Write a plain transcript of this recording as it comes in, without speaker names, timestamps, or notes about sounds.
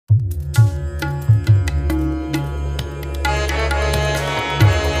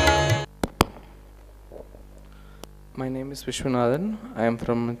My name is Vishwanathan. I am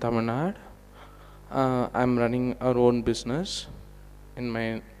from Tamil Nadu. I am running our own business in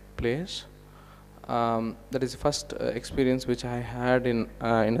my place. That is the first experience which I had in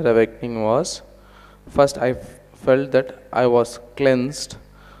inner awakening was first I felt that I was cleansed.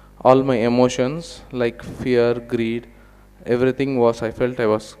 All my emotions like fear, greed, everything was I felt I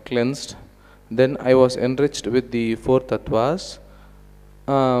was cleansed. Then I was enriched with the four tattvas.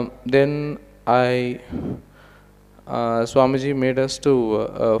 Then I Swamiji made us to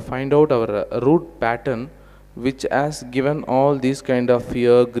find out our root pattern, which has given all these kind of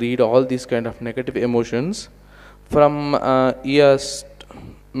fear, greed, all these kind of negative emotions. From he has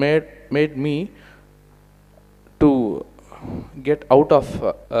made me to get out of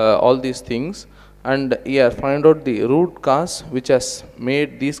all these things, and he has find out the root cause which has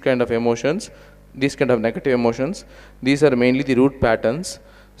made these kind of emotions, these kind of negative emotions. These are mainly the root patterns.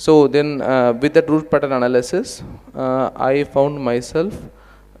 So then with that root pattern analysis, I found myself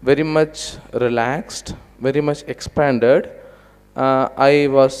very much relaxed, very much expanded. I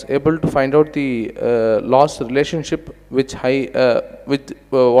was able to find out the lost relationship which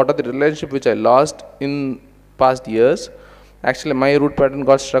what are the relationship which I lost in past years. Actually, my root pattern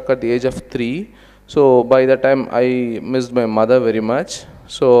got struck at the age of 3. So by that time, I missed my mother very much.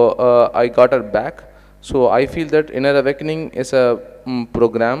 So I got her back. So I feel that inner awakening is a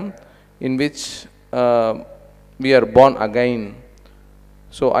program in which we are born again.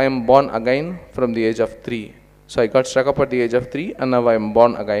 So I am born again from the age of 3. So I got struck up at the age of 3 and now I am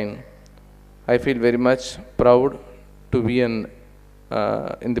born again. I feel very much proud to be in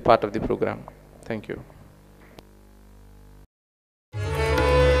the part of the program. Thank you.